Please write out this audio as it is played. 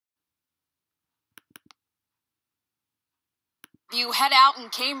If you head out in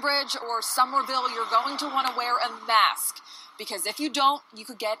Cambridge or Somerville, you're going to want to wear a mask, because if you don't, you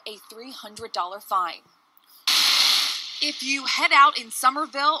could get a $300 fine. If you head out in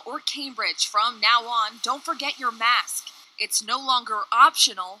Somerville or Cambridge from now on, don't forget your mask. It's no longer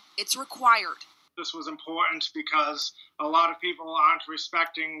optional, it's required. This was important because a lot of people aren't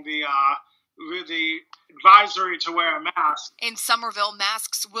respecting the advisory to wear a mask. In Somerville,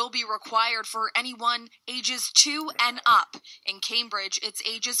 masks will be required for anyone ages 2 and up. In Cambridge, it's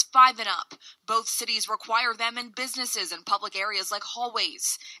ages 5 and up. Both cities require them in businesses and public areas like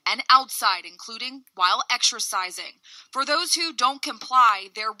hallways and outside, including while exercising. For those who don't comply,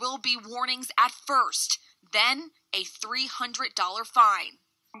 there will be warnings at first, then a $300 fine.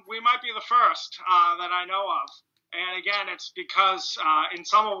 We might be the first that I know of. And again, it's because in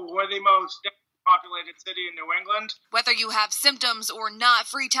Somerville, we're the most populated city in New England. Whether you have symptoms or not,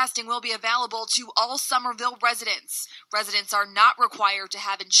 free testing will be available to all Somerville residents. Residents are not required to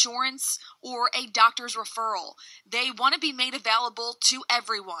have insurance or a doctor's referral. They want to be made available to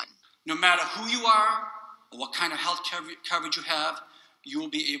everyone. No matter who you are or what kind of health coverage you have, you will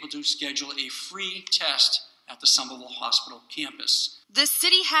be able to schedule a free test at the Somerville Hospital campus. The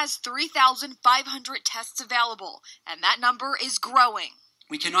city has 3,500 tests available, and that number is growing.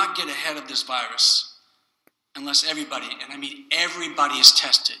 We cannot get ahead of this virus unless everybody, and I mean everybody, is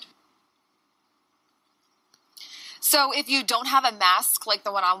tested. So if you don't have a mask like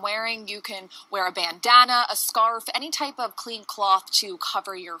the one I'm wearing, you can wear a bandana, a scarf, any type of clean cloth to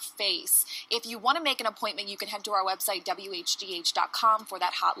cover your face. If you want to make an appointment, you can head to our website, WHGH.com, for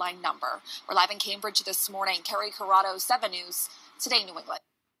that hotline number. We're live in Cambridge this morning. Carrie Corrado, 7 News, Today, New England.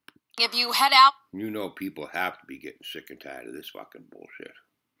 If you head out... You know people have to be getting sick and tired of this fucking bullshit.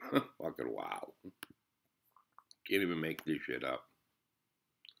 Fucking wow. Can't even make this shit up.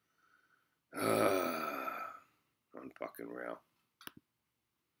 Unfucking real.